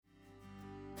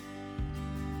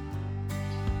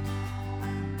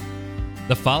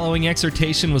The following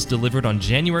exhortation was delivered on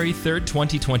January 3rd,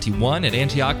 2021 at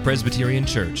Antioch Presbyterian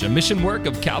Church, a mission work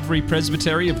of Calvary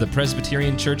Presbytery of the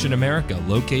Presbyterian Church in America,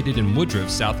 located in Woodruff,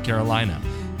 South Carolina.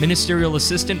 Ministerial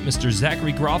Assistant Mr.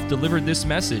 Zachary Groff delivered this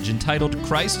message entitled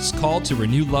Christ's Call to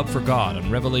Renew Love for God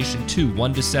on Revelation 2,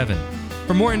 1-7.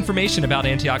 For more information about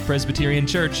Antioch Presbyterian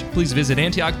Church, please visit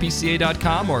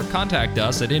antiochpca.com or contact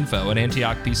us at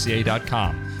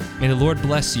info@antiochpca.com. May the Lord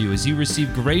bless you as you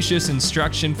receive gracious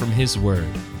instruction from His Word.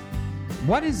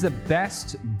 What is the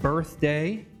best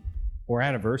birthday or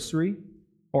anniversary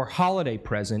or holiday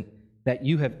present that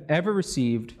you have ever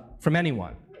received from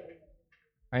anyone?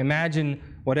 I imagine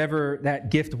whatever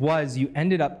that gift was, you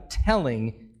ended up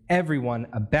telling everyone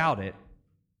about it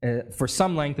for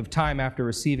some length of time after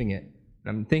receiving it.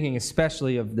 I'm thinking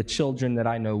especially of the children that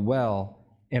I know well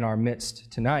in our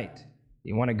midst tonight.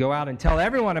 You want to go out and tell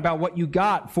everyone about what you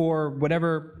got for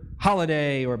whatever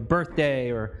holiday or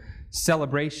birthday or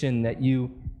celebration that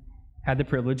you had the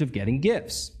privilege of getting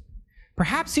gifts.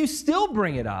 Perhaps you still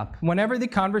bring it up whenever the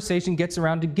conversation gets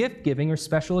around to gift giving or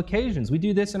special occasions. We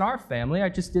do this in our family. I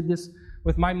just did this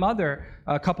with my mother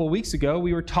a couple weeks ago.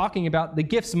 We were talking about the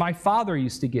gifts my father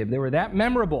used to give. They were that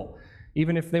memorable,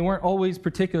 even if they weren't always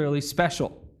particularly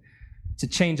special. To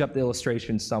change up the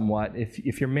illustration somewhat,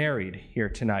 if you're married here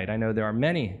tonight, I know there are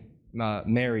many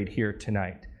married here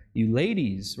tonight. You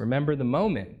ladies, remember the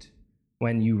moment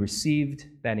when you received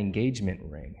that engagement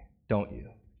ring, don't you?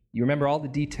 You remember all the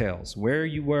details, where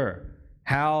you were,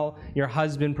 how your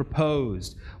husband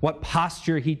proposed, what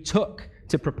posture he took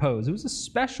to propose. It was a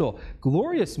special,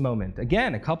 glorious moment.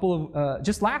 Again,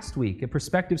 just last week, a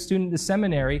prospective student at the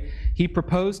seminary, he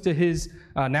proposed to his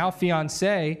now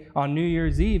fiancée on New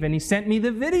Year's Eve, and he sent me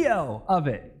the video of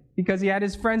it because he had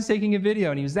his friends taking a video,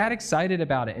 and he was that excited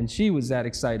about it, and she was that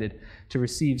excited to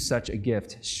receive such a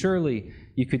gift. Surely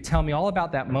you could tell me all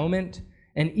about that moment,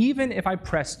 and even if I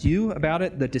pressed you about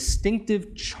it, the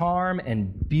distinctive charm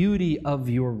and beauty of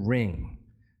your ring.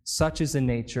 Such is the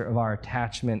nature of our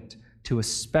attachment to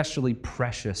especially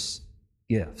precious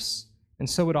gifts. And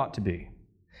so it ought to be.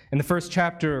 In the first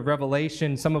chapter of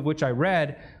Revelation, some of which I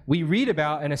read, we read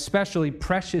about an especially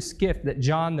precious gift that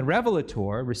John the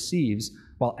Revelator receives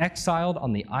while exiled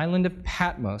on the island of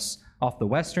Patmos off the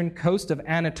western coast of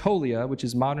Anatolia, which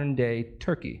is modern-day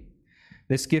Turkey.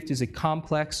 This gift is a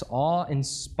complex,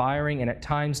 awe-inspiring, and at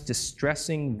times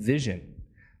distressing vision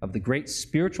of the great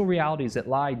spiritual realities that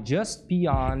lie just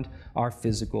beyond our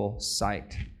physical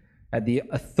sight. At the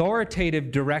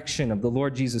authoritative direction of the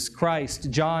Lord Jesus Christ,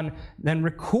 John then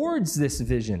records this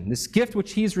vision, this gift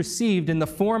which he's received in the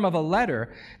form of a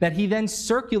letter that he then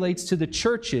circulates to the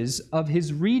churches of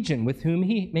his region with whom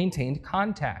he maintained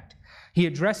contact. He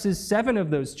addresses 7 of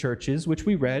those churches, which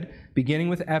we read, beginning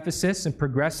with Ephesus and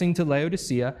progressing to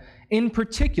Laodicea, in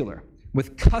particular,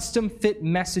 with custom-fit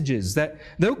messages that,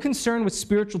 though concerned with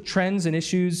spiritual trends and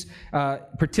issues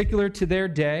particular to their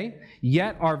day,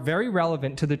 yet are very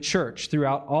relevant to the church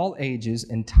throughout all ages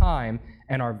and time,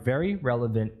 and are very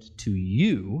relevant to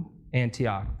you,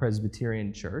 Antioch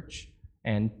Presbyterian Church,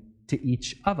 and to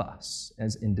each of us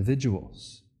as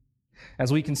individuals.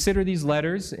 As we consider these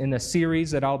letters in a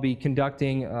series that I'll be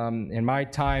conducting in my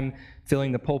time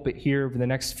filling the pulpit here for the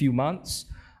next few months,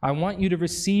 I want you to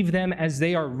receive them as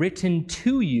they are written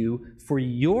to you for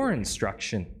your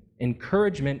instruction,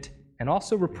 encouragement, and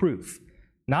also reproof.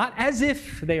 Not as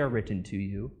if they are written to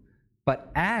you,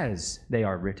 but as they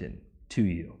are written to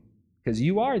you. Because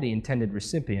you are the intended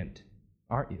recipient,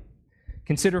 aren't you?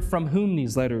 Consider from whom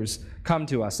these letters come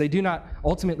to us. They do not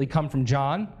ultimately come from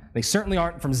John. They certainly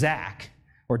aren't from Zach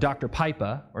or Dr.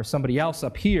 Pipa or somebody else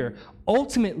up here.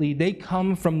 Ultimately, they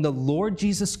come from the Lord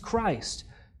Jesus Christ,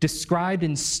 described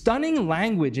in stunning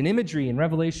language and imagery in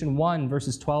Revelation 1,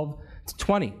 verses 12 to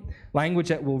 20, language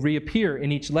that will reappear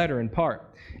in each letter in part.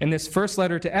 In this first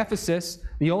letter to Ephesus,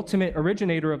 the ultimate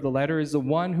originator of the letter is the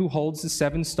one who holds the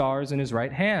 7 stars in his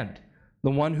right hand,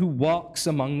 the one who walks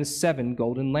among the 7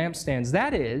 golden lampstands.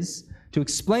 That is, to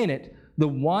explain it, the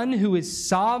one who is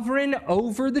sovereign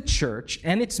over the church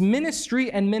and its ministry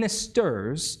and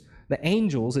ministers, the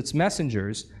angels, its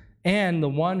messengers, and the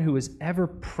one who is ever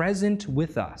present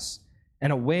with us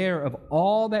and aware of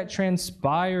all that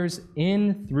transpires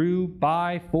in, through,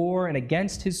 by, for, and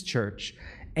against his church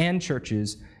and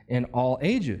churches in all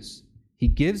ages. He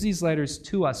gives these letters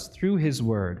to us through his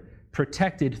word,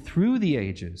 protected through the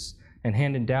ages, and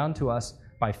handed down to us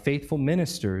by faithful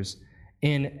ministers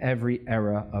in every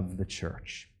era of the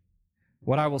church.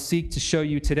 What I will seek to show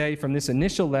you today from this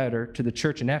initial letter to the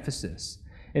church in Ephesus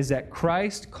is that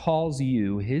Christ calls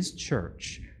you, his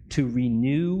church, to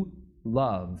renew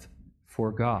love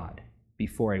for God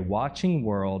before a watching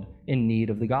world in need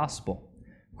of the gospel.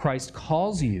 Christ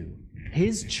calls you,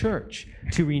 his church,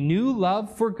 to renew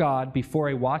love for God before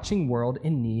a watching world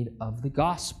in need of the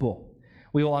gospel.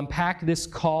 We will unpack this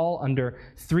call under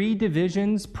three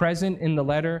divisions present in the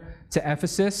letter to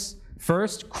Ephesus.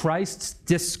 First, Christ's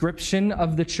description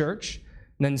of the church.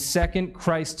 Then second,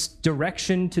 Christ's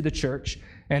direction to the church.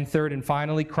 And third and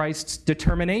finally, Christ's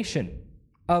determination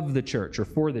of the church or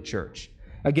for the church.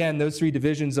 Again, those three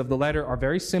divisions of the letter are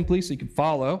very simply, so you can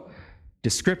follow: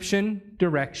 description,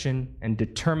 direction, and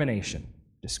determination.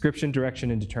 Description,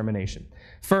 direction, and determination.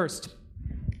 First,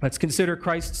 let's consider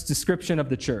Christ's description of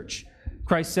the church.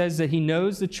 Christ says that he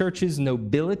knows the church's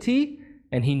nobility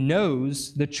and he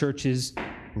knows the church's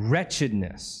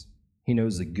wretchedness. He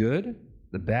knows the good,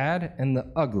 the bad, and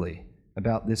the ugly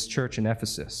about this church in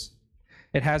Ephesus.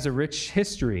 It has a rich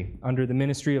history under the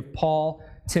ministry of Paul,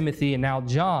 Timothy, and now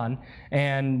John,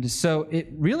 and so it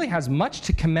really has much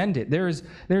to commend it. There's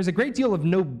a great deal of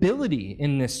nobility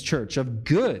in this church, of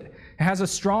good. It has a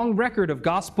strong record of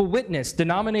gospel witness,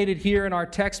 denominated here in our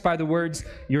text by the words,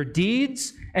 your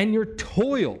deeds and your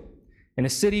toil, in a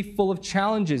city full of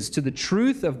challenges to the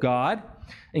truth of God,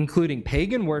 including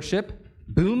pagan worship,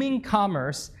 booming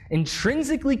commerce,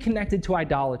 intrinsically connected to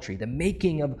idolatry, the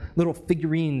making of little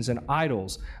figurines and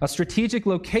idols, a strategic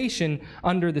location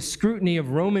under the scrutiny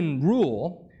of Roman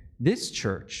rule. This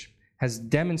church has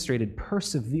demonstrated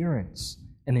perseverance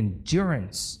and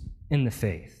endurance in the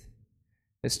faith.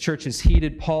 This church has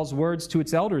heeded Paul's words to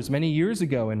its elders many years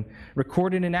ago and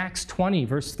recorded in Acts 20,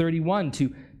 verse 31,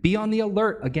 to be on the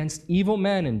alert against evil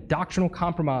men and doctrinal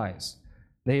compromise.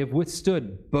 They have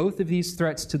withstood both of these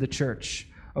threats to the church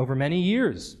over many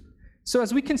years. So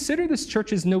as we consider this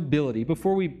church's nobility,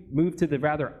 before we move to the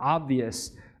rather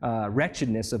obvious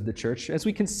wretchedness of the church, as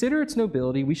we consider its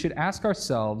nobility, we should ask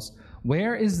ourselves,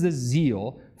 where is the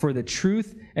zeal for the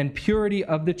truth and purity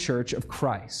of the church of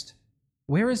Christ?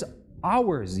 Where is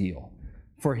our zeal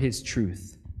for his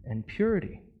truth and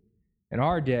purity? In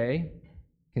our day,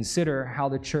 consider how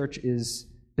the church is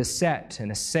beset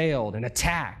and assailed and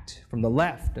attacked from the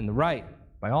left and the right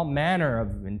by all manner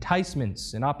of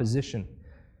enticements and opposition.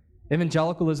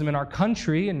 Evangelicalism in our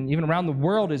country and even around the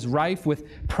world is rife with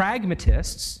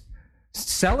pragmatists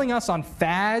selling us on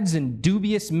fads and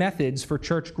dubious methods for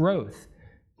church growth.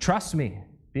 Trust me,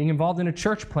 being involved in a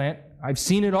church plant, I've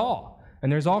seen it all.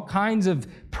 And there's all kinds of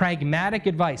pragmatic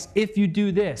advice. If you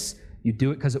do this, you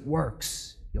do it because it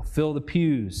works. You'll fill the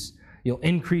pews. You'll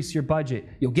increase your budget.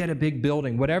 You'll get a big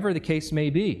building, whatever the case may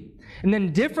be. And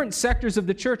then different sectors of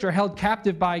the church are held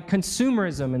captive by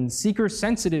consumerism and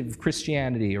seeker-sensitive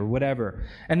Christianity or whatever.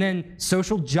 And then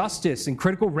social justice and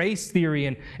critical race theory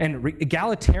and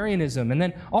egalitarianism. And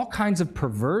then all kinds of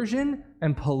perversion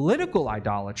and political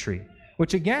idolatry,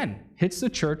 which again hits the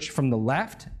church from the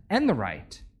left and the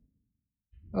right.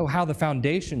 Oh, how the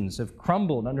foundations have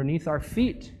crumbled underneath our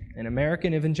feet in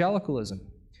American evangelicalism.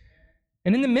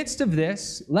 And in the midst of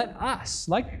this, let us,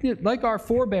 like our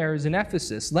forebears in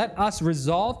Ephesus, let us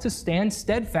resolve to stand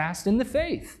steadfast in the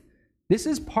faith. This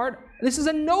is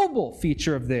a noble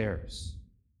feature of theirs.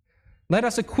 Let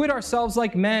us acquit ourselves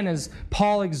like men, as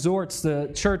Paul exhorts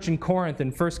the church in Corinth in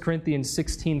 1 Corinthians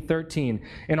 16:13,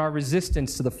 in our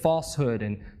resistance to the falsehood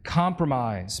and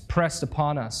compromise pressed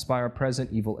upon us by our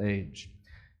present evil age.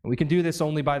 And we can do this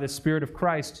only by the Spirit of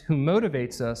Christ, who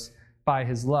motivates us by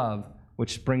his love,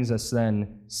 which brings us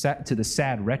then to the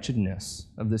sad wretchedness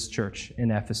of this church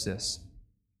in Ephesus.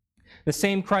 The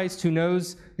same Christ who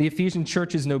knows the Ephesian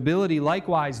church's nobility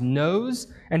likewise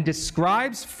knows and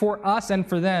describes for us and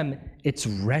for them its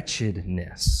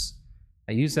wretchedness.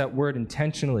 I use that word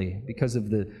intentionally because of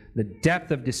the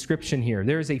depth of description here.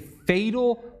 There is a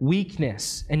fatal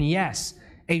weakness, and yes,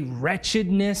 a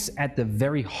wretchedness at the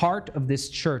very heart of this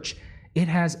church. It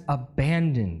has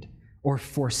abandoned or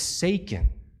forsaken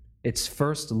its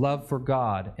first love for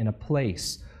God in a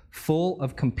place full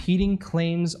of competing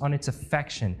claims on its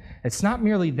affection. It's not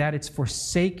merely that it's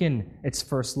forsaken its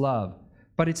first love,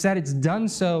 but it's that it's done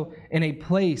so in a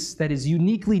place that is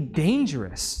uniquely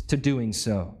dangerous to doing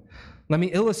so. Let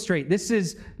me illustrate.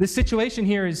 This situation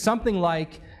here is something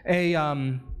like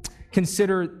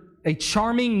consider a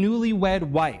charming newlywed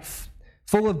wife,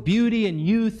 full of beauty and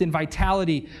youth and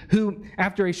vitality, who,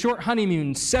 after a short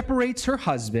honeymoon, separates her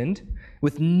husband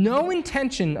with no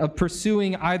intention of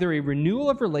pursuing either a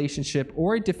renewal of relationship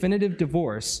or a definitive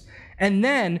divorce, and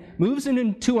then moves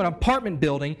into an apartment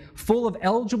building full of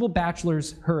eligible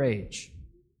bachelors her age.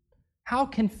 How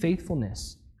can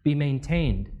faithfulness be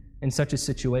maintained in such a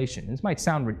situation? This might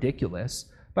sound ridiculous,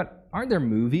 but aren't there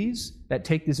movies that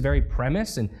take this very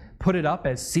premise and put it up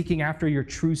as seeking after your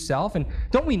true self. And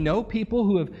don't we know people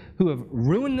who have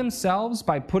ruined themselves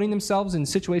by putting themselves in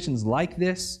situations like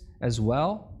this as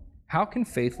well? How can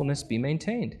faithfulness be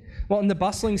maintained? Well, in the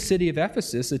bustling city of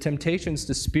Ephesus, the temptations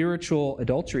to spiritual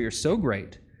adultery are so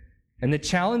great, and the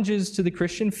challenges to the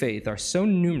Christian faith are so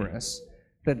numerous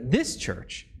that this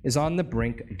church is on the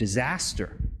brink of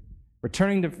disaster.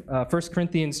 Returning to 1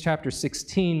 Corinthians chapter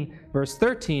 16, verse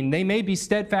 13, they may be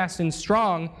steadfast and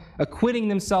strong, acquitting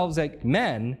themselves like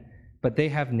men, but they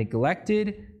have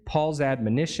neglected Paul's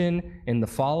admonition in the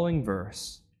following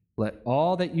verse. Let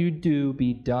all that you do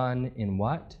be done in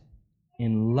what?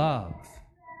 In love.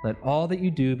 Let all that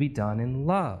you do be done in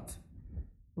love.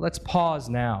 Let's pause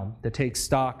now to take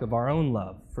stock of our own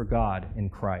love for God in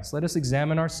Christ. Let us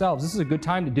examine ourselves. This is a good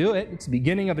time to do it. It's the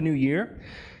beginning of a new year.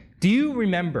 Do you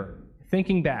remember,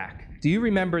 thinking back, do you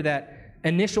remember that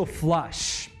initial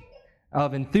flush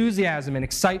of enthusiasm and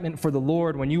excitement for the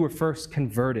Lord when you were first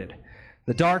converted?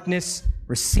 The darkness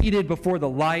receded before the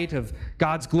light of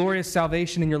God's glorious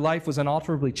salvation in your life was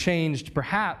unalterably changed.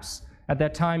 Perhaps at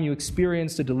that time you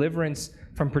experienced a deliverance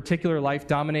from particular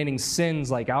life-dominating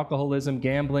sins like alcoholism,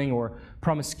 gambling, or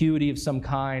promiscuity of some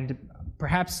kind.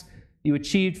 Perhaps you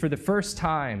achieved for the first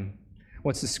time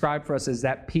what's described for us as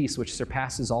that peace which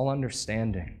surpasses all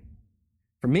understanding.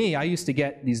 For me, I used to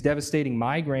get these devastating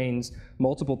migraines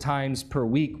multiple times per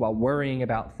week while worrying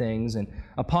about things, and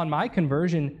upon my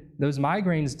conversion, those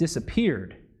migraines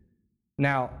disappeared.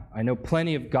 Now, I know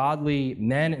plenty of godly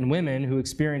men and women who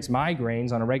experience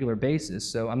migraines on a regular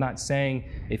basis, so I'm not saying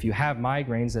if you have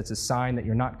migraines, that's a sign that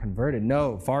you're not converted.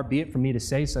 No, far be it from me to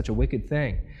say such a wicked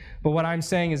thing. But what I'm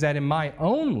saying is that in my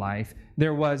own life,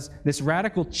 there was this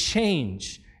radical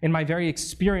change in my very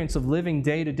experience of living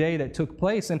day to day that took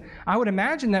place. And I would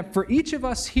imagine that for each of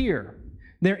us here,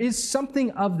 there is something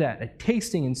of that, a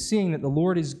tasting and seeing that the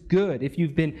Lord is good if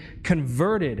you've been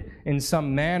converted in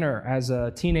some manner as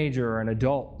a teenager or an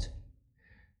adult.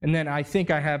 And then I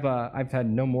think I've had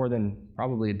no more than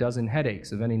probably a dozen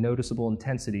headaches of any noticeable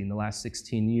intensity in the last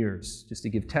 16 years, just to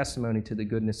give testimony to the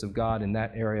goodness of God in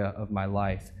that area of my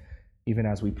life, even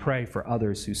as we pray for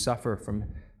others who suffer from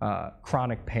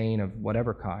chronic pain of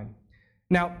whatever kind.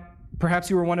 Now,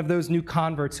 perhaps you were one of those new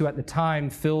converts who at the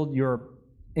time filled your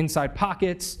inside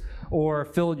pockets or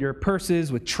filled your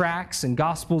purses with tracts and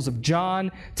Gospels of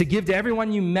John to give to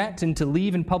everyone you met and to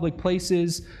leave in public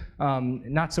places.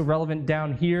 Not so relevant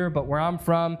down here, but where I'm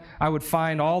from, I would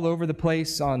find all over the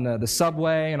place on the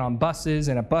subway and on buses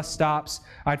and at bus stops,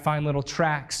 I'd find little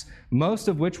tracts, most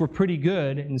of which were pretty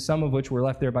good and some of which were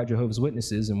left there by Jehovah's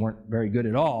Witnesses and weren't very good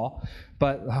at all.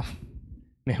 But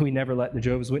may we never let the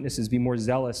Jehovah's Witnesses be more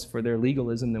zealous for their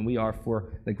legalism than we are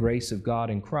for the grace of God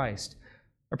in Christ.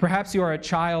 Or perhaps you are a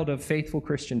child of faithful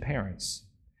Christian parents,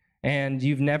 and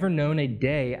you've never known a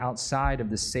day outside of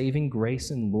the saving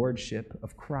grace and lordship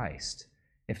of Christ.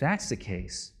 If that's the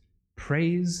case,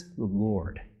 praise the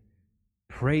Lord.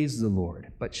 Praise the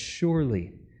Lord. But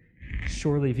surely,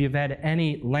 if you've had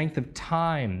any length of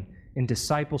time in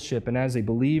discipleship and as a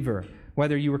believer,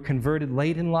 whether you were converted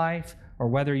late in life or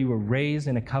whether you were raised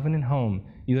in a covenant home,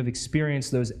 you have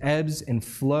experienced those ebbs and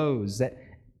flows that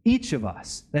each of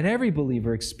us, that every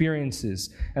believer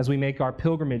experiences as we make our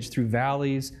pilgrimage through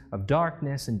valleys of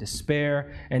darkness and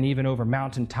despair and even over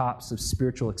mountaintops of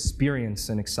spiritual experience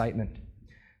and excitement.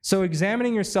 So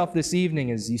examining yourself this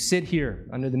evening as you sit here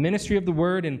under the ministry of the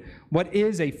Word in what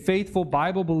is a faithful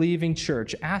Bible-believing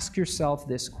church, ask yourself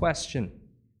this question,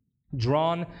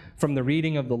 drawn from the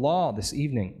reading of the law this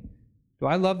evening. Do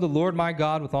I love the Lord my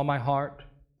God with all my heart,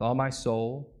 with all my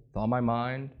soul, with all my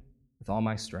mind, with all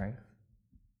my strength?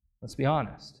 Let's be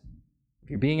honest.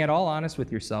 If you're being at all honest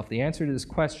with yourself, the answer to this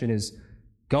question is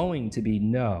going to be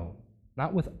no,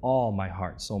 not with all my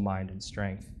heart, soul, mind, and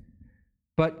strength.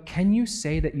 But can you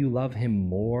say that you love Him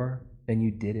more than you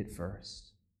did at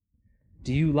first?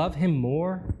 Do you love Him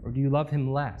more or do you love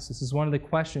Him less? This is one of the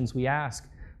questions we ask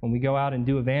when we go out and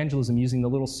do evangelism using the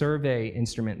little survey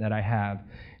instrument that I have,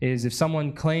 is if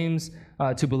someone claims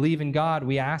to believe in God,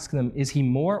 we ask them, is He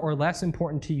more or less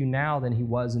important to you now than He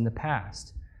was in the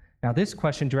past? Now, this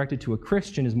question directed to a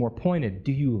Christian is more pointed.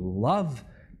 Do you love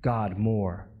God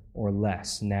more or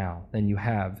less now than you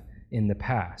have in the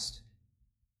past?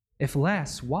 If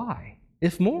less, why?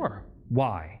 If more,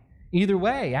 why? Either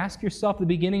way, ask yourself at the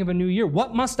beginning of a new year,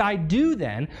 what must I do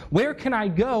then? Where can I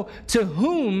go? To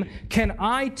whom can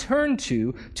I turn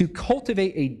to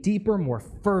cultivate a deeper, more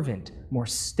fervent, more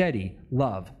steady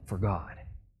love for God?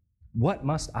 What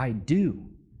must I do?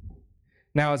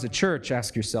 Now, as a church,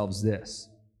 ask yourselves this.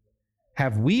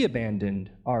 Have we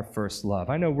abandoned our first love?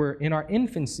 I know we're in our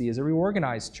infancy as a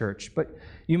reorganized church, but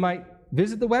you might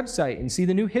visit the website and see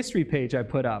the new history page I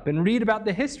put up and read about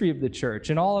the history of the church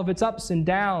and all of its ups and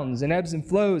downs and ebbs and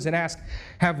flows and ask,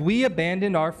 have we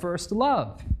abandoned our first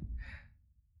love?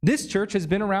 This church has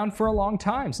been around for a long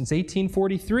time, since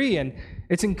 1843, and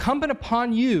it's incumbent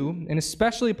upon you, and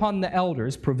especially upon the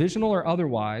elders, provisional or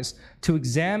otherwise, to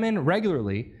examine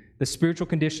regularly the spiritual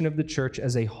condition of the church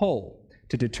as a whole,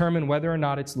 to determine whether or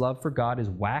not its love for God is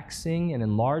waxing and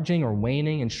enlarging or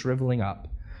waning and shriveling up.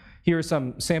 Here are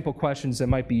some sample questions that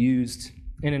might be used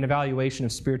in an evaluation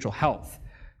of spiritual health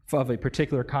of a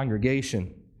particular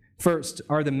congregation. First,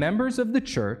 are the members of the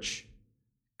church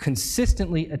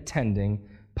consistently attending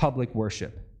public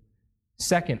worship?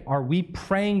 Second, are we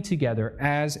praying together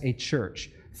as a church?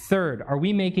 Third, are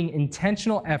we making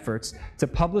intentional efforts to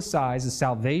publicize the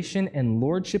salvation and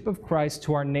lordship of Christ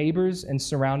to our neighbors and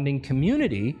surrounding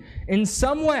community in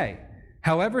some way,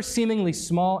 however seemingly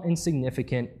small,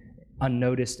 insignificant,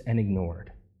 unnoticed, and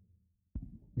ignored?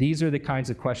 These are the kinds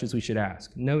of questions we should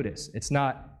ask. Notice, it's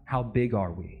not how big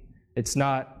are we? It's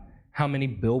not how many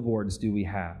billboards do we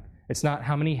have? It's not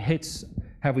how many hits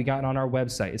have we gotten on our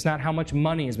website? It's not how much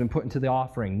money has been put into the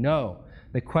offering. No,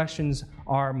 the questions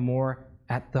are more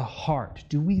at the heart.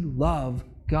 Do we love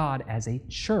God as a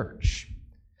church?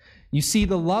 You see,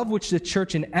 the love which the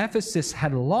church in Ephesus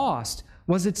had lost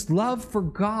was its love for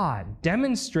God,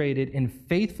 demonstrated in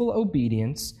faithful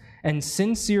obedience and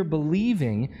sincere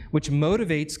believing, which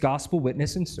motivates gospel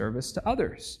witness and service to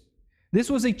others. This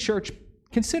was a church,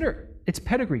 consider its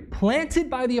pedigree, planted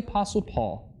by the Apostle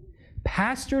Paul,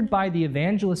 pastored by the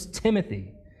evangelist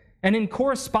Timothy, and in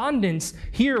correspondence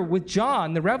here with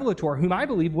John, the Revelator, whom I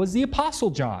believe was the Apostle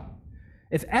John.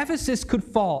 If Ephesus could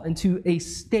fall into a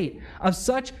state of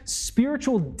such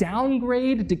spiritual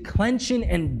downgrade, declension,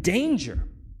 and danger,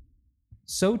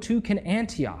 so too can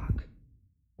Antioch,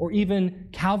 or even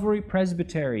Calvary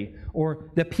Presbytery,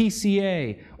 or the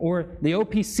PCA, or the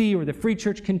OPC, or the Free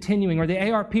Church Continuing, or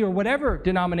the ARP, or whatever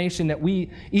denomination that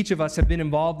each of us have been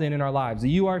involved in our lives,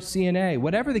 the URCNA,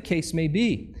 whatever the case may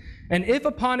be. And if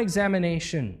upon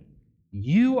examination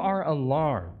you are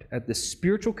alarmed at the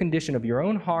spiritual condition of your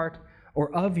own heart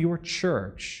or of your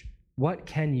church, what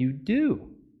can you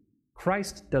do?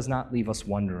 Christ does not leave us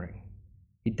wondering.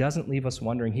 He doesn't leave us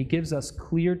wondering. He gives us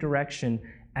clear direction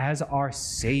as our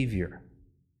Savior.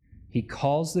 He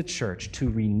calls the church to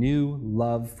renew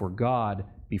love for God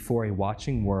before a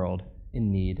watching world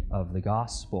in need of the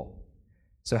gospel.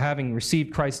 So having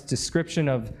received Christ's description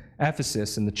of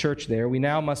Ephesus and the church there, we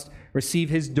now must receive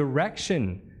his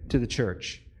direction to the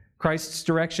church. Christ's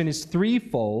direction is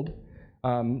threefold.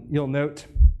 You'll note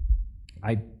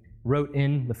I wrote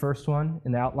in the first one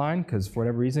in the outline because for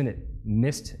whatever reason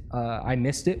I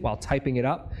missed it while typing it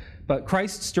up. But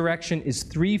Christ's direction is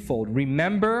threefold.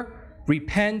 Remember,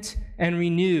 repent, and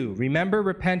renew. Remember,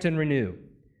 repent, and renew.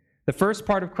 The first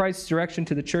part of Christ's direction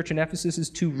to the church in Ephesus is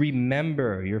to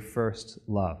remember your first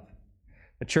love.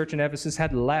 The church in Ephesus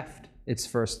had left its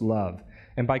first love.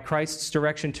 And by Christ's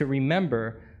direction to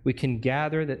remember, we can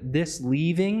gather that this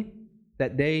leaving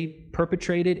that they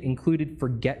perpetrated included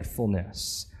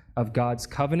forgetfulness of God's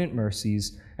covenant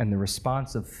mercies and the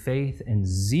response of faith and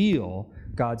zeal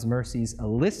God's mercies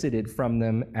elicited from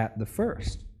them at the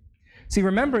first. See,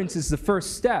 remembrance is the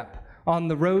first step on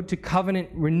the road to covenant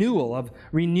renewal, of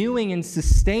renewing and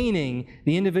sustaining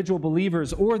the individual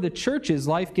believer's or the church's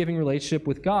life-giving relationship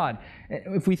with God.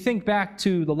 If we think back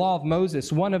to the law of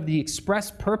Moses, one of the express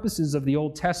purposes of the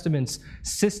Old Testament's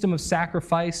system of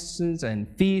sacrifices and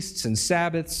feasts and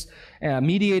Sabbaths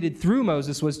mediated through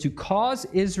Moses was to cause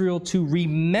Israel to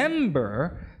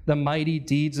remember the mighty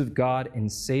deeds of God in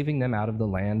saving them out of the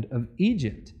land of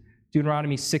Egypt.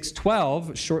 Deuteronomy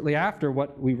 6:12, shortly after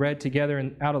what we read together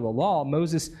out of the law,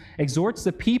 Moses exhorts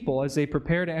the people as they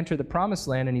prepare to enter the promised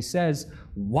land, and he says,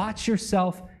 "Watch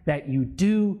yourself that you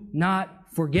do not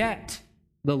forget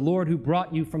the Lord who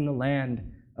brought you from the land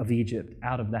of Egypt,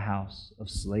 out of the house of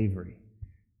slavery."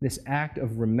 This act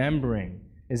of remembering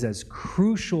is as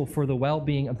crucial for the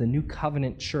well-being of the new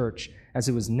covenant church as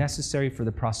it was necessary for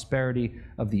the prosperity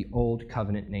of the old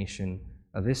covenant nation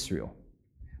of Israel.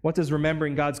 What does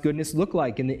remembering God's goodness look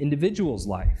like in the individual's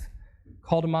life?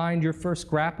 Call to mind your first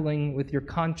grappling with your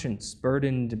conscience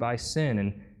burdened by sin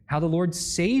and how the Lord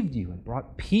saved you and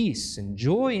brought peace and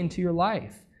joy into your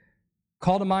life.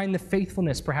 Call to mind the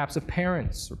faithfulness, perhaps, of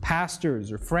parents or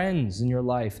pastors or friends in your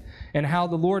life, and how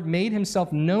the Lord made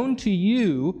himself known to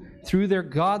you through their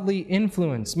godly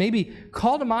influence. Maybe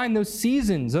call to mind those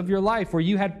seasons of your life where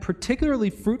you had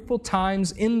particularly fruitful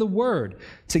times in the Word.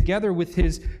 Together with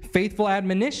his faithful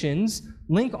admonitions,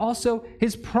 link also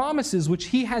his promises, which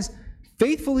he has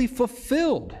faithfully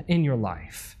fulfilled in your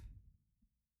life.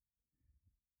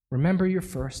 Remember your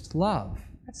first love.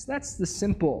 That's the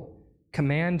simple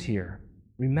command here.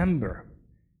 Remember.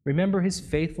 Remember his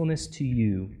faithfulness to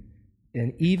you,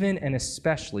 and even and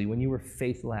especially when you were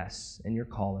faithless in your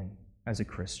calling as a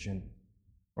Christian,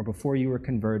 or before you were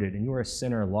converted and you were a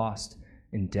sinner lost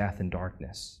in death and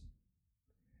darkness.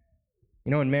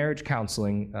 You know, in marriage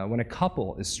counseling, when a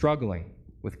couple is struggling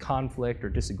with conflict or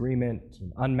disagreement,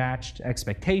 unmatched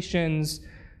expectations,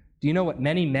 do you know what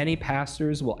many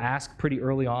pastors will ask pretty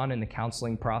early on in the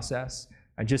counseling process?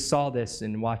 I just saw this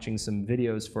in watching some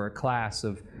videos for a class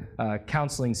of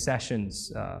counseling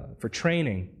sessions for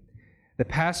training. The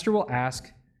pastor will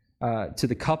ask to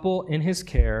the couple in his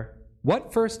care,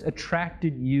 what first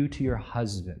attracted you to your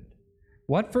husband?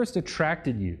 What first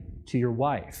attracted you to your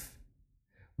wife?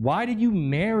 Why did you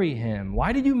marry him?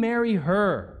 Why did you marry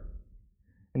her?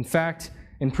 In fact,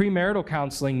 in premarital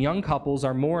counseling, young couples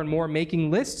are more and more making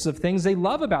lists of things they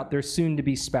love about their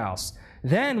soon-to-be spouse.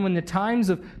 Then, when the times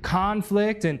of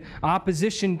conflict and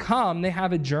opposition come, they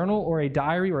have a journal or a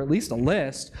diary or at least a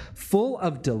list full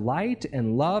of delight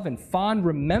and love and fond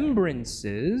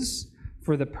remembrances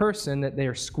for the person that they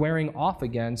are squaring off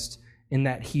against in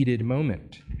that heated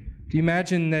moment. Do you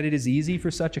imagine that it is easy for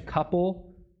such a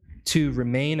couple to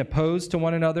remain opposed to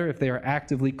one another if they are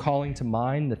actively calling to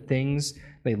mind the things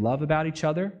they love about each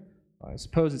other? I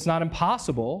suppose it's not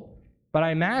impossible, but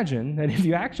I imagine that if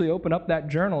you actually open up that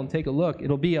journal and take a look,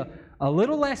 it'll be a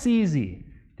little less easy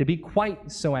to be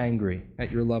quite so angry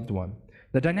at your loved one.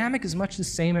 The dynamic is much the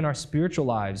same in our spiritual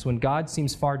lives when God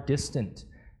seems far distant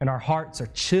and our hearts are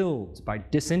chilled by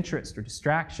disinterest or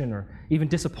distraction or even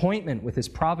disappointment with his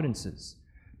providences.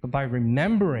 But by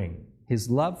remembering his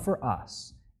love for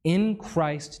us in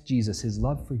Christ Jesus, his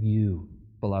love for you,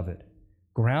 beloved,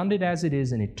 grounded as it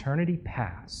is in eternity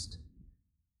past,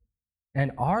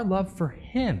 and our love for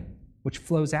him, which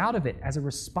flows out of it as a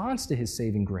response to his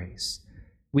saving grace,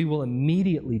 we will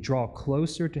immediately draw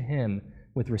closer to him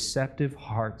with receptive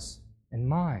hearts and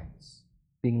minds,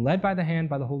 being led by the hand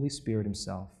by the Holy Spirit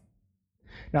himself.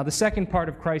 Now, the second part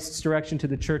of Christ's direction to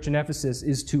the church in Ephesus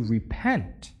is to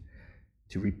repent.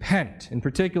 To repent. In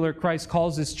particular, Christ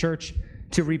calls his church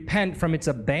to repent from its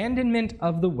abandonment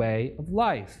of the way of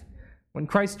life. When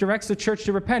Christ directs the church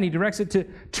to repent, he directs it to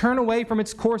turn away from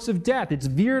its course of death. It's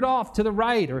veered off to the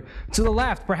right or to the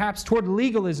left, perhaps toward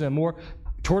legalism or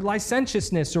toward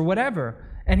licentiousness or whatever.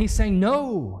 And he's saying,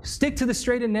 no, stick to the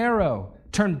straight and narrow.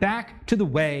 Turn back to the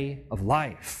way of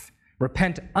life.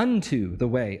 Repent unto the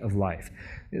way of life.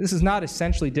 This is not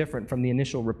essentially different from the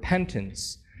initial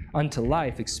repentance unto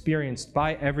life experienced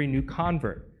by every new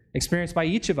convert, experienced by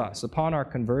each of us upon our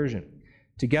conversion.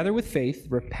 Together with faith,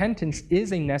 repentance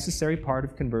is a necessary part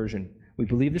of conversion. We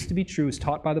believe this to be true as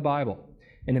taught by the Bible,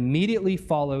 and immediately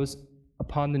follows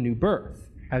upon the new birth.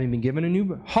 Having been given a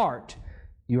new heart,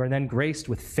 you are then graced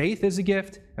with faith as a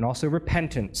gift and also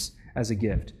repentance as a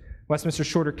gift. Westminster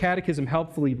Shorter Catechism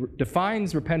helpfully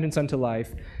defines repentance unto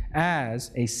life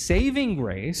as a saving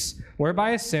grace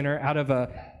whereby a sinner, out of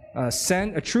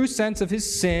a true sense of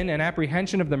his sin and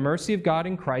apprehension of the mercy of God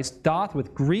in Christ, doth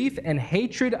with grief and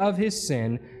hatred of his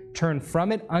sin turn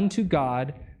from it unto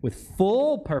God with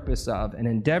full purpose of and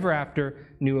endeavor after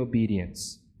new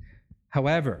obedience.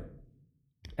 However,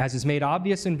 as is made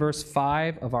obvious in verse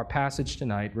 5 of our passage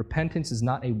tonight, repentance is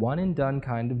not a one-and-done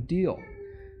kind of deal.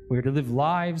 We are to live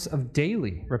lives of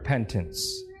daily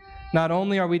repentance. Not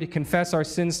only are we to confess our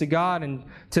sins to God and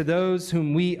to those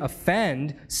whom we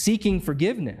offend, seeking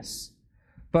forgiveness,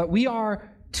 but we are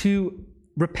to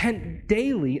repent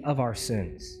daily of our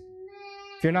sins.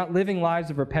 If you're not living lives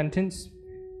of repentance,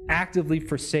 actively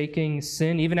forsaking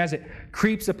sin, even as it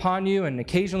creeps upon you and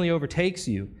occasionally overtakes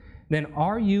you, then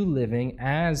are you living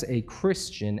as a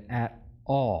Christian at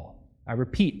all? I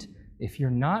repeat, if you're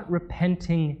not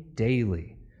repenting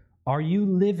daily, are you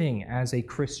living as a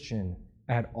Christian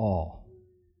at all?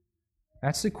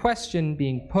 That's the question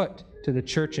being put to the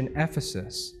church in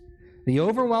Ephesus. The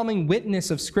overwhelming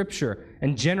witness of Scripture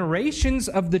and generations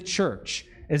of the church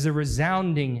is a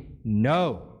resounding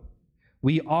no.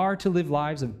 We are to live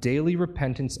lives of daily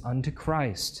repentance unto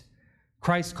Christ.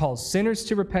 Christ calls sinners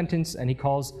to repentance, and he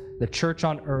calls the church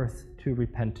on earth to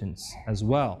repentance as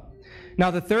well.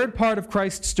 Now, the third part of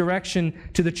Christ's direction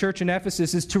to the church in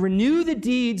Ephesus is to renew the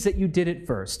deeds that you did at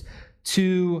first,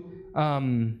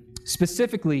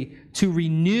 specifically to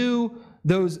renew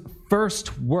those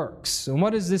first works. And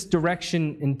what does this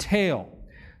direction entail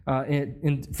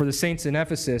for the saints in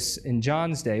Ephesus in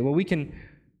John's day? Well, we can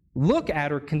look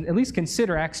at, or at least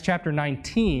consider, Acts chapter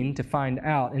 19 to find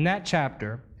out. In that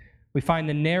chapter, we find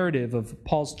the narrative of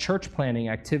Paul's church planting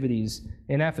activities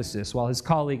in Ephesus while his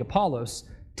colleague Apollos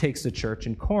takes the church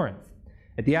in Corinth.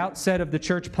 At the outset of the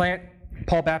church plant,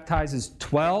 Paul baptizes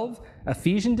 12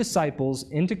 Ephesian disciples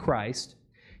into Christ.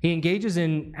 He engages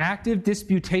in active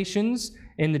disputations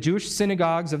in the Jewish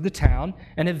synagogues of the town,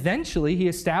 and eventually he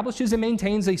establishes and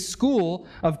maintains a school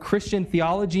of Christian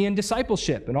theology and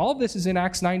discipleship. And all of this is in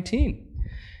Acts 19.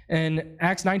 In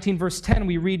Acts 19, verse 10,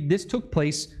 we read, "This took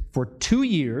place for 2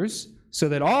 years, so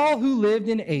that all who lived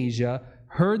in Asia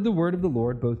heard the word of the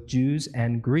Lord, both Jews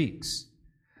and Greeks."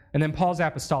 And then Paul's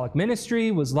apostolic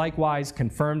ministry was likewise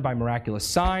confirmed by miraculous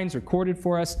signs recorded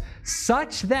for us,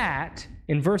 such that,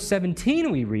 in verse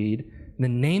 17 we read, the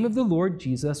name of the Lord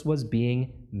Jesus was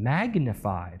being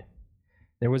magnified.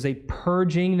 There was a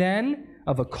purging then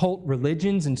of occult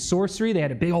religions and sorcery. They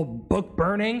had a big old book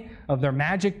burning of their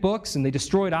magic books, and they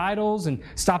destroyed idols and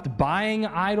stopped buying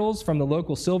idols from the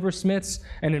local silversmiths.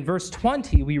 And in verse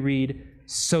 20 we read,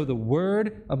 "So the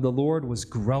word of the Lord was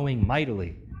growing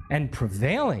mightily and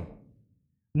prevailing."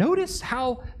 Notice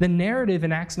how the narrative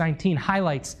in Acts 19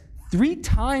 highlights 3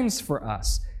 times for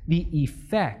us the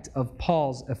effect of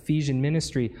Paul's Ephesian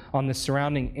ministry on the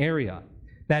surrounding area.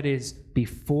 That is,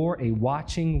 before a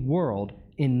watching world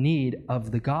in need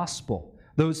of the gospel.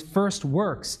 Those first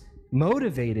works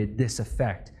motivated this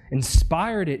effect,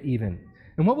 inspired it even.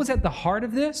 And what was at the heart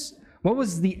of this? What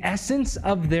was the essence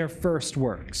of their first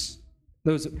works?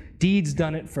 Those deeds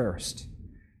done at first.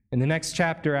 In the next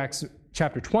chapter, Acts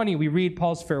chapter 20, we read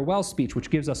Paul's farewell speech, which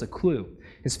gives us a clue.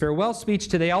 His farewell speech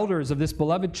to the elders of this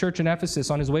beloved church in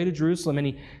Ephesus on his way to Jerusalem, and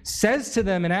he says to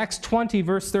them in Acts 20,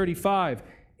 verse 35,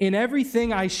 "In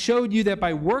everything I showed you that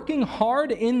by working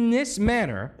hard in this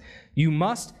manner, you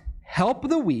must help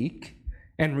the weak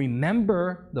and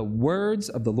remember the words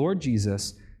of the Lord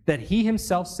Jesus, that he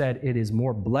himself said, 'It is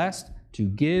more blessed to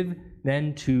give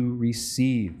than to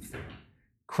receive.'"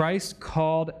 Christ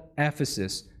called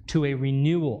Ephesus to a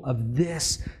renewal of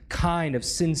this kind of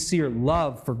sincere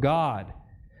love for God,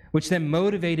 which then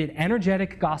motivated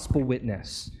energetic gospel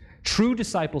witness, true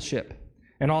discipleship,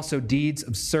 and also deeds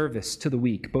of service to the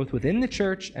weak, both within the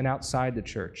church and outside the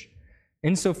church.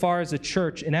 Insofar as the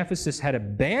church in Ephesus had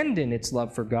abandoned its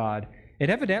love for God, it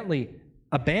evidently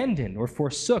abandoned or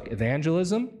forsook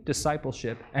evangelism,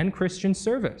 discipleship, and Christian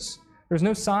service. There's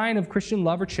no sign of Christian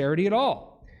love or charity at all.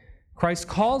 Christ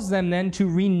calls them then to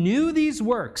renew these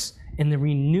works in the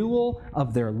renewal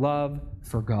of their love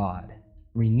for God.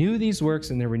 Renew these works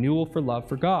in their renewal for love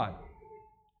for God.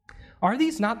 Are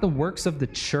these not the works of the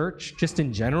church just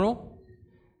in general?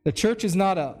 The church is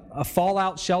not a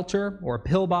fallout shelter or a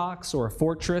pillbox or a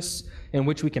fortress in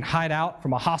which we can hide out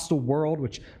from a hostile world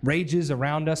which rages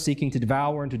around us seeking to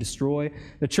devour and to destroy.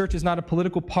 The church is not a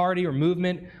political party or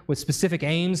movement with specific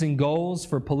aims and goals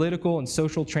for political and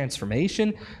social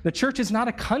transformation. The church is not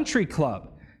a country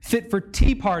club fit for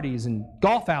tea parties and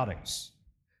golf outings.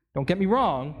 Don't get me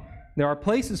wrong, there are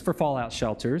places for fallout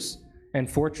shelters and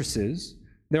fortresses.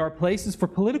 There are places for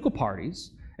political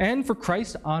parties and for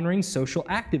Christ-honoring social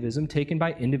activism taken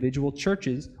by individual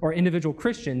churches or individual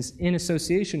Christians in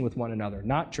association with one another,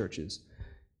 not churches.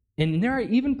 And there are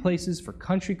even places for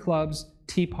country clubs,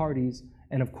 tea parties,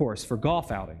 and of course for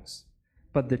golf outings.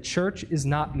 But the church is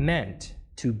not meant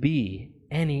to be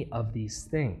any of these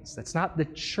things. That's not the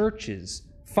church's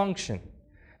function.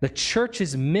 The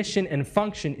church's mission and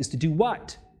function is to do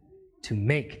what? To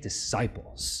make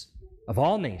disciples of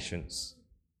all nations,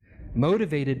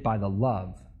 motivated by the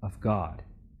love of God.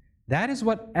 That is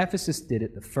what Ephesus did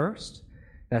at the first.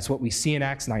 That's what we see in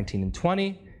Acts 19 and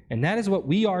 20. And that is what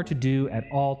we are to do at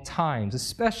all times,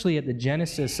 especially at the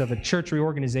genesis of a church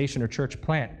reorganization or church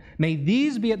plant. May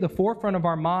these be at the forefront of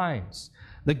our minds.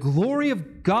 The glory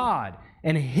of God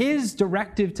and his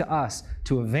directive to us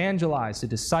to evangelize, to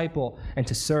disciple, and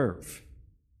to serve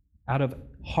out of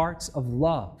hearts of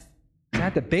love. And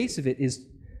at the base of it is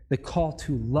the call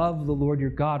to love the Lord your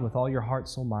God with all your heart,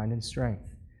 soul, mind, and strength.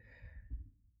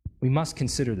 We must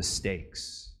consider the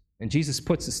stakes. And Jesus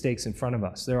puts the stakes in front of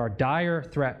us. There are dire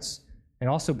threats and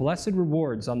also blessed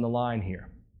rewards on the line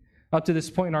here. Up to this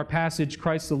point in our passage,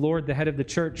 Christ the Lord, the head of the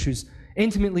church, who's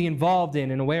intimately involved in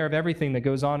and aware of everything that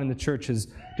goes on in the church, has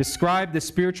described the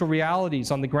spiritual realities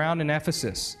on the ground in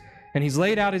Ephesus. And he's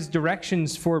laid out his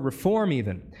directions for reform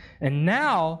even. And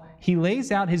now he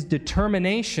lays out his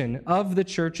determination of the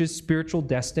church's spiritual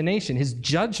destination, his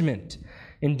judgment.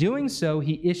 In doing so,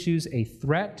 he issues a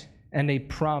threat and a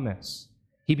promise.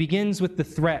 He begins with the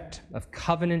threat of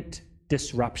covenant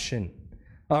disruption,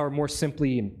 or more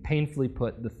simply and painfully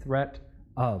put, the threat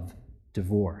of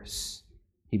divorce.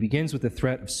 He begins with the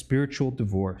threat of spiritual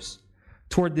divorce.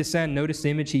 Toward this end, notice the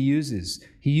image he uses.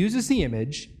 He uses the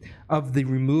image of the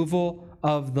removal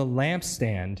of the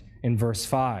lampstand in verse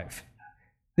 5.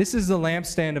 This is the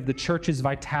lampstand of the church's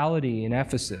vitality in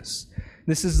Ephesus.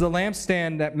 This is the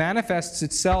lampstand that manifests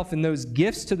itself in those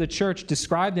gifts to the church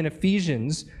described in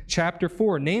Ephesians chapter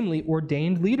 4, namely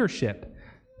ordained leadership,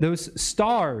 those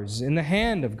stars in the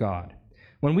hand of God.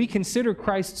 When we consider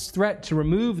Christ's threat to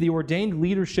remove the ordained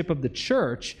leadership of the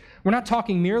church, we're not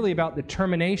talking merely about the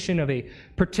termination of a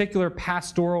particular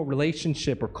pastoral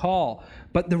relationship or call,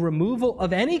 but the removal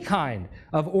of any kind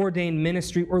of ordained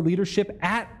ministry or leadership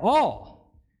at all.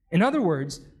 In other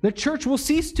words, the church will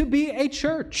cease to be a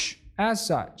church as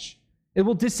such. It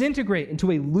will disintegrate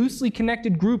into a loosely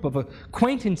connected group of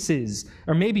acquaintances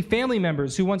or maybe family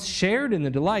members who once shared in the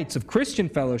delights of Christian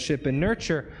fellowship and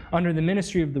nurture under the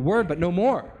ministry of the Word, but no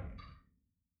more.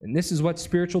 And this is what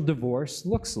spiritual divorce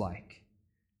looks like.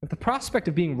 If the prospect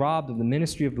of being robbed of the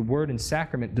ministry of the Word and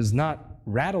sacrament does not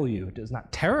rattle you, does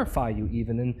not terrify you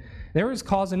even, then there is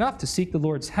cause enough to seek the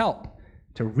Lord's help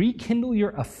to rekindle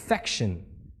your affection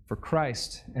for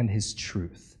Christ and His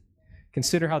truth.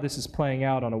 Consider how this is playing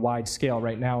out on a wide scale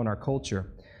right now in our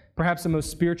culture. Perhaps the most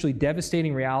spiritually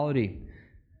devastating reality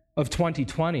of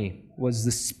 2020 was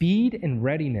the speed and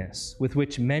readiness with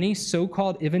which many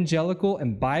so-called evangelical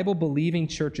and Bible-believing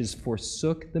churches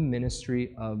forsook the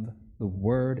ministry of the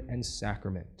Word and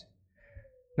sacrament.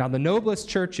 Now, the noblest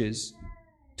churches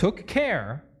took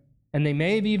care, and they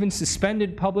may have even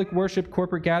suspended public worship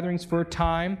corporate gatherings for a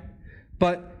time,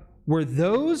 but were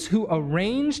those who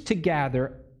arranged to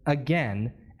gather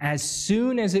again as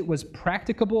soon as it was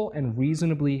practicable and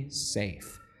reasonably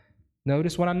safe.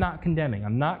 Notice what I'm not condemning.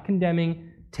 I'm not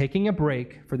condemning taking a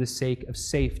break for the sake of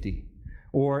safety.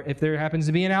 Or if there happens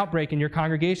to be an outbreak in your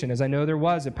congregation, as I know there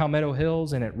was at Palmetto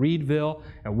Hills and at Reedville,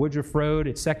 at Woodruff Road,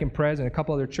 at Second Pres, and a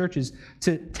couple other churches,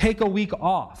 to take a week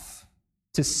off,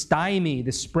 to stymie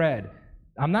the spread.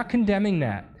 I'm not condemning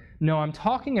that. No, I'm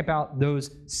talking about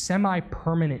those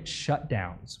semi-permanent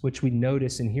shutdowns, which we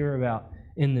notice and hear about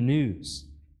in the news.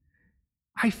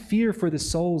 I fear for the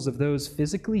souls of those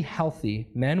physically healthy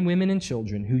men, women, and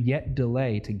children who yet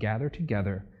delay to gather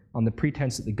together on the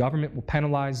pretense that the government will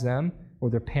penalize them or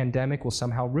their pandemic will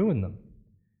somehow ruin them.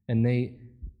 And they,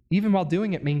 even while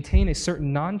doing it, maintain a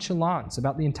certain nonchalance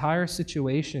about the entire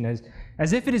situation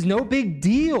as if it is no big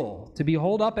deal to be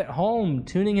holed up at home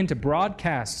tuning into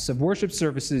broadcasts of worship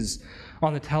services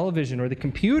on the television or the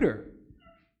computer.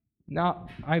 Now,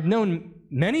 I've known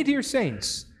many dear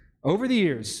saints over the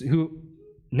years who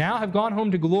now have gone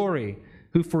home to glory,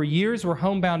 who for years were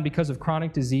homebound because of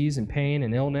chronic disease and pain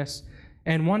and illness,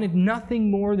 and wanted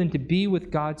nothing more than to be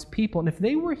with God's people. And if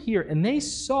they were here and they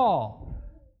saw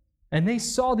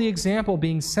the example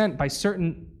being sent by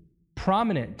certain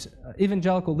prominent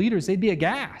evangelical leaders, they'd be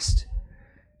aghast.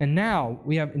 And now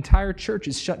we have entire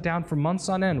churches shut down for months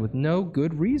on end with no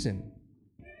good reason.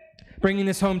 Bringing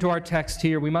this home to our text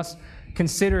here, we must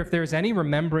consider if there's any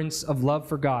remembrance of love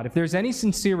for God, if there's any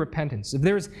sincere repentance, if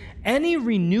there's any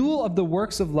renewal of the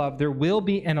works of love, there will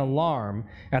be an alarm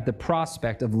at the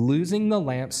prospect of losing the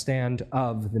lampstand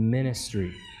of the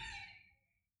ministry.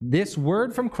 This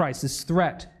word from Christ, this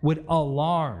threat, would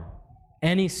alarm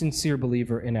any sincere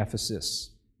believer in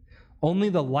Ephesus. Only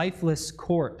the lifeless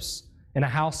corpse in a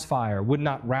house fire would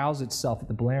not rouse itself at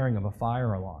the blaring of a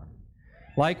fire alarm.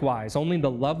 Likewise, only the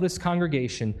loveless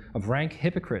congregation of rank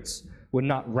hypocrites would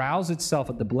not rouse itself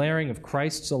at the blaring of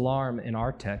Christ's alarm in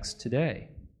our text today.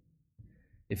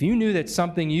 If you knew that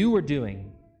something you were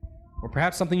doing, or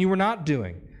perhaps something you were not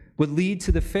doing, would lead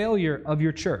to the failure of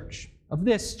your church, of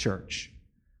this church,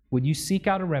 would you seek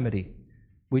out a remedy?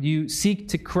 Would you seek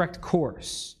to correct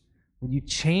course? Would you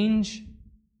change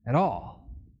at all?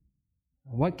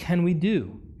 What can we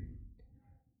do?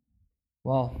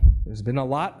 Well, there's been a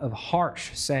lot of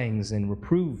harsh sayings and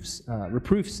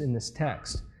reproofs in this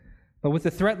text. But with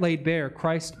the threat laid bare,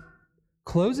 Christ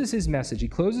closes his message, he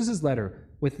closes his letter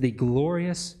with the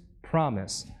glorious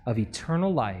promise of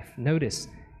eternal life. Notice,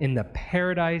 in the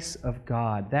paradise of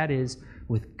God, that is,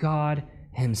 with God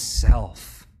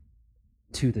himself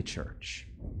to the church.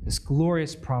 This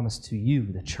glorious promise to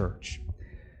you, the church.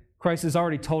 Christ has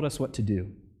already told us what to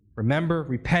do. Remember,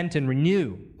 repent, and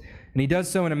renew. And he does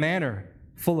so in a manner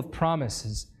full of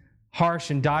promises. Harsh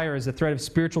and dire as the threat of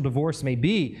spiritual divorce may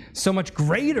be, so much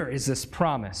greater is this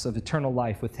promise of eternal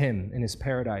life with him in his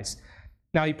paradise.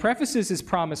 Now, he prefaces his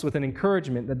promise with an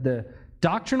encouragement that the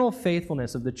doctrinal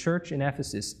faithfulness of the church in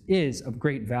Ephesus is of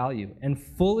great value and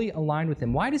fully aligned with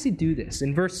him. Why does he do this?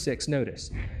 In verse 6, notice,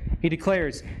 he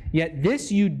declares, "Yet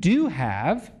this you do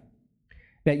have,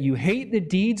 that you hate the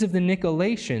deeds of the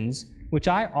Nicolaitans, which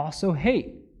I also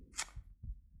hate."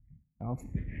 Now,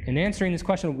 in answering this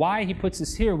question, why he puts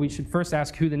this here, we should first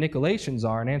ask who the Nicolaitans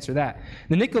are and answer that.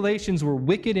 The Nicolaitans were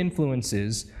wicked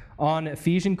influences on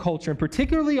Ephesian culture, and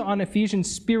particularly on Ephesian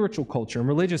spiritual culture and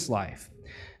religious life.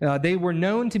 They were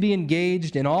known to be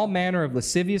engaged in all manner of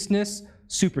lasciviousness,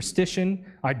 superstition,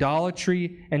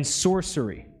 idolatry, and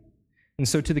sorcery. And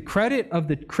so to the credit of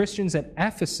the Christians at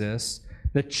Ephesus,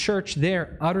 the church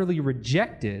there utterly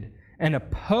rejected and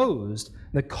opposed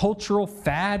the cultural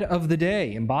fad of the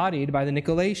day embodied by the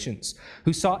Nicolaitans,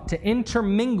 who sought to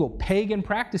intermingle pagan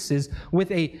practices with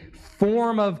a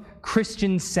form of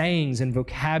Christian sayings and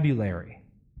vocabulary.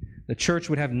 The church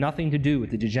would have nothing to do with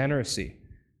the degeneracy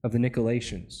of the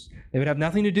Nicolaitans. They would have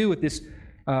nothing to do with this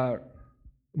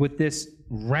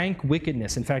rank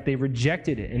wickedness. In fact, they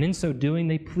rejected it, and in so doing,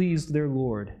 they pleased their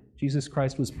Lord. Jesus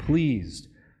Christ was pleased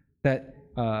that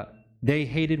they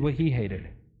hated what he hated.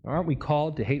 Aren't we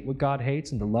called to hate what God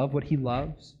hates and to love what he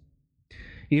loves?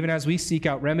 Even as we seek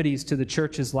out remedies to the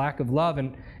church's lack of love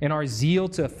and in our zeal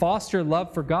to foster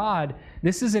love for God,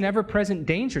 this is an ever-present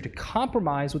danger to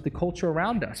compromise with the culture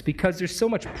around us, because there's so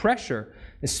much pressure,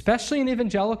 especially in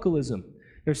evangelicalism.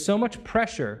 There's so much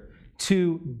pressure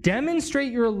to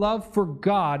demonstrate your love for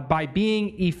God by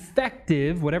being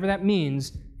effective, whatever that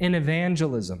means, in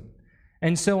evangelism.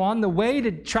 And so on the way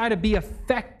to try to be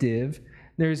effective,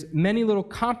 there's many little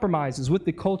compromises with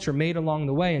the culture made along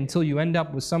the way until you end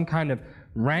up with some kind of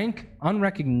rank,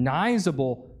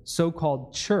 unrecognizable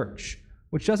so-called church,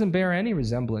 which doesn't bear any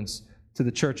resemblance to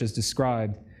the church as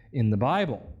described in the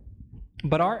Bible.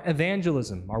 But our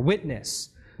evangelism, our witness,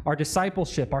 our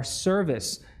discipleship, our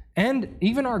service, and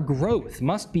even our growth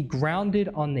must be grounded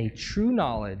on the true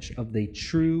knowledge of the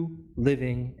true,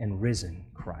 living, and risen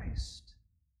Christ.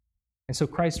 And so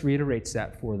Christ reiterates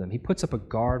that for them. He puts up a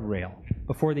guardrail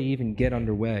before they even get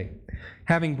underway.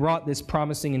 Having brought this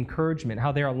promising encouragement,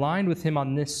 how they're aligned with him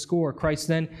on this score, Christ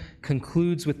then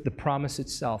concludes with the promise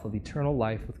itself of eternal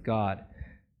life with God.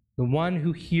 The one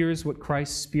who hears what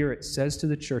Christ's Spirit says to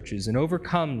the churches and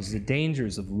overcomes the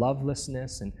dangers of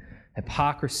lovelessness and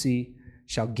hypocrisy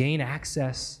shall gain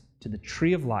access to the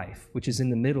tree of life, which is in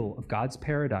the middle of God's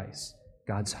paradise,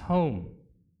 God's home.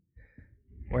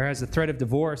 Whereas the threat of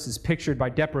divorce is pictured by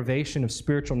deprivation of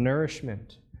spiritual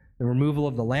nourishment, the removal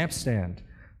of the lampstand,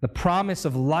 the promise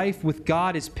of life with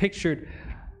God is pictured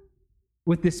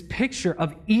with this picture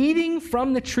of eating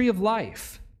from the tree of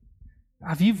life.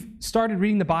 Now, if you've started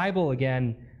reading the Bible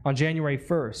again on January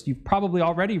 1st, you've probably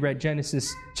already read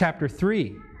Genesis chapter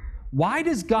 3. Why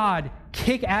does God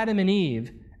kick Adam and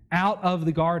Eve out of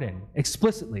the garden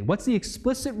explicitly? What's the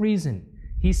explicit reason?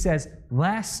 He says,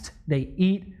 lest they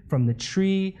eat from the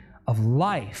tree of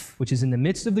life, which is in the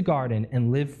midst of the garden,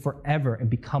 and live forever and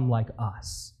become like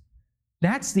us.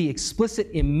 That's the explicit,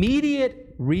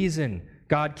 immediate reason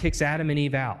God kicks Adam and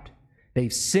Eve out.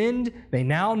 They've sinned, they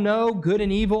now know good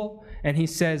and evil, and he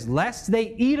says, lest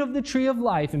they eat of the tree of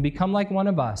life and become like one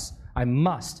of us, I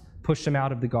must push them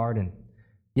out of the garden.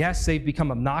 Yes, they've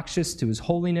become obnoxious to his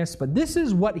holiness, but this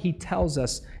is what he tells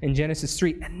us in Genesis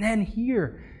 3. And then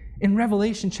here in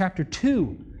Revelation chapter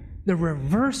 2, the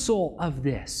reversal of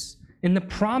this in the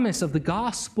promise of the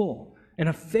gospel and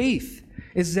of faith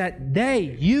is that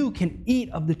you can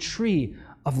eat of the tree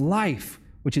of life,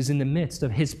 which is in the midst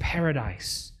of his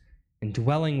paradise and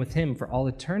dwelling with him for all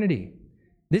eternity.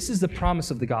 This is the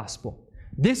promise of the gospel.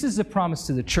 This is the promise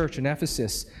to the church in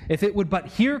Ephesus. If it would but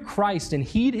hear Christ and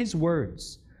heed his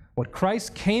words, what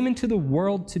Christ came into the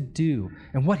world to do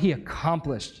and what he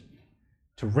accomplished,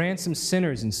 to ransom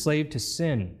sinners enslaved to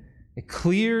sin, it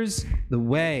clears the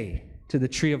way to the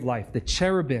tree of life. The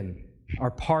cherubim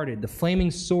are parted. The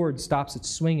flaming sword stops its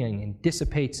swinging and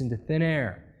dissipates into thin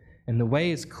air. And the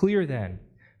way is clear then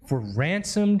for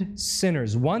ransomed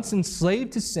sinners, once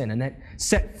enslaved to sin and that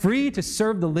set free to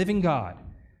serve the living God,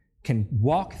 can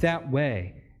walk that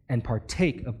way and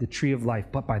partake of the tree of life,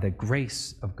 but by the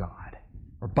grace of God,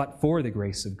 or but for the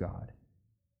grace of God.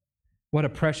 What a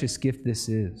precious gift this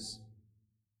is.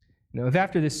 You know, if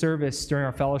after this service, during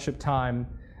our fellowship time,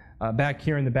 back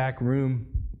here in the back room,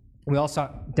 we all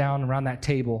sat down around that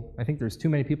table. I think there's too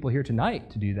many people here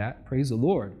tonight to do that, praise the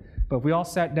Lord. But if we all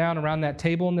sat down around that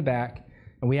table in the back,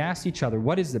 and we asked each other,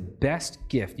 what is the best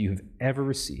gift you have ever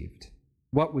received?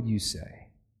 What would you say?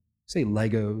 Say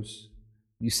Legos.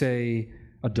 You say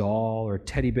a doll or a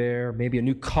teddy bear, maybe a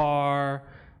new car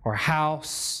or a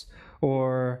house,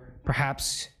 or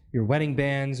perhaps your wedding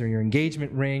bands or your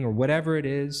engagement ring or whatever it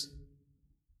is.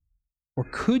 Or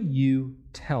could you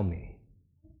tell me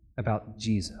about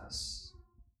Jesus?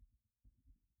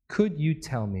 Could you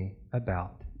tell me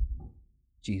about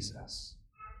Jesus?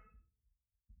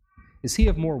 Is he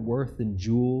of more worth than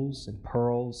jewels and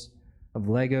pearls of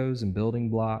Legos and building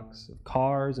blocks, of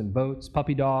cars and boats,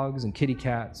 puppy dogs and kitty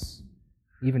cats,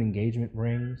 even engagement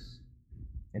rings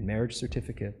and marriage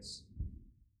certificates.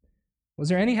 Was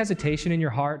there any hesitation in your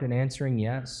heart in answering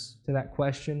yes to that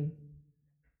question?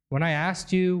 When I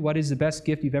asked you what is the best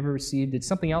gift you've ever received, did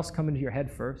something else come into your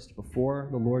head first before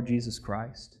the Lord Jesus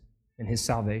Christ and his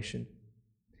salvation?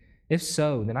 If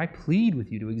so, then I plead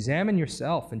with you to examine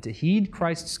yourself and to heed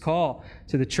Christ's call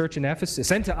to the church in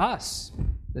Ephesus and to us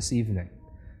this evening.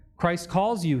 Christ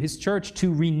calls you, his church,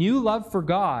 to renew love for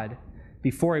God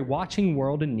before a watching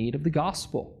world in need of the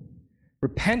gospel.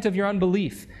 Repent of your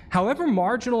unbelief, however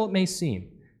marginal it may seem,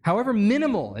 however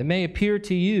minimal it may appear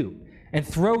to you, and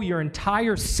throw your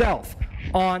entire self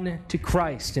on to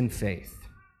Christ in faith.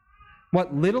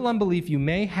 What little unbelief you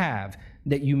may have,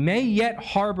 that you may yet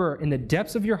harbor in the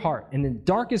depths of your heart, in the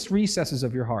darkest recesses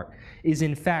of your heart, is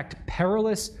in fact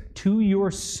perilous to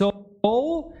your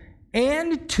soul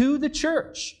and to the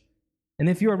church. And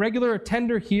if you're a regular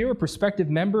attender here, a prospective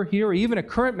member here, or even a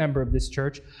current member of this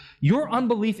church, your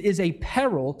unbelief is a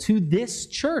peril to this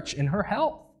church and her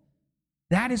health.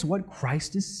 That is what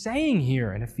Christ is saying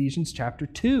here in Ephesians chapter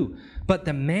 2. But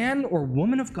the man or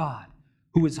woman of God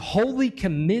who is wholly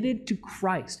committed to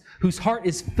Christ, whose heart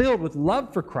is filled with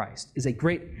love for Christ, is a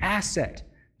great asset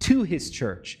to his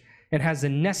church and has the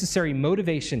necessary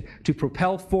motivation to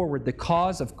propel forward the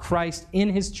cause of Christ in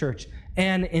his church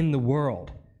and in the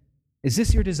world. Is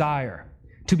this your desire,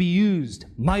 to be used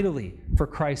mightily for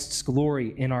Christ's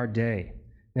glory in our day?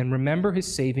 Then remember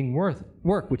his saving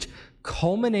work, which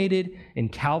culminated in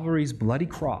Calvary's bloody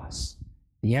cross,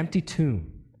 the empty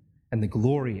tomb, and the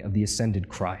glory of the ascended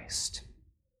Christ.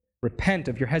 Repent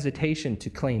of your hesitation to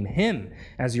claim him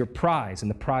as your prize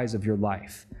and the prize of your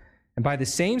life. And by the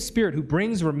same Spirit who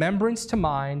brings remembrance to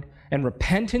mind and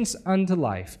repentance unto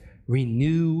life,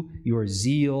 renew your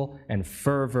zeal and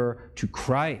fervor to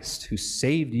Christ, who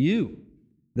saved you,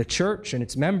 the church and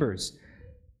its members,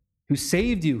 who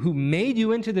saved you, who made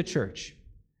you into the church,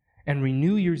 and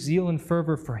renew your zeal and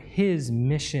fervor for his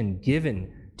mission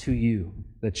given to you,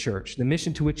 the church, the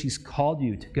mission to which he's called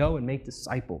you to go and make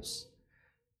disciples.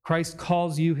 Christ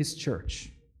calls you, his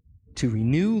church, to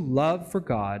renew love for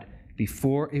God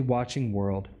before a watching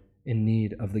world in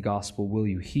need of the gospel. Will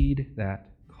you heed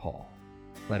that call?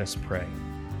 Let us pray.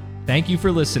 Thank you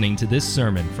for listening to this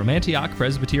sermon from Antioch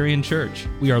Presbyterian Church.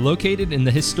 We are located in the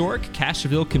historic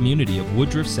Cashville community of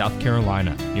Woodruff, South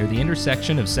Carolina, near the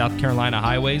intersection of South Carolina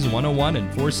Highways 101 and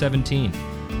 417.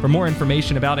 For more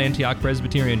information about Antioch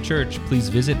Presbyterian Church, please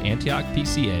visit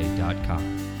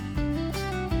antiochpca.com.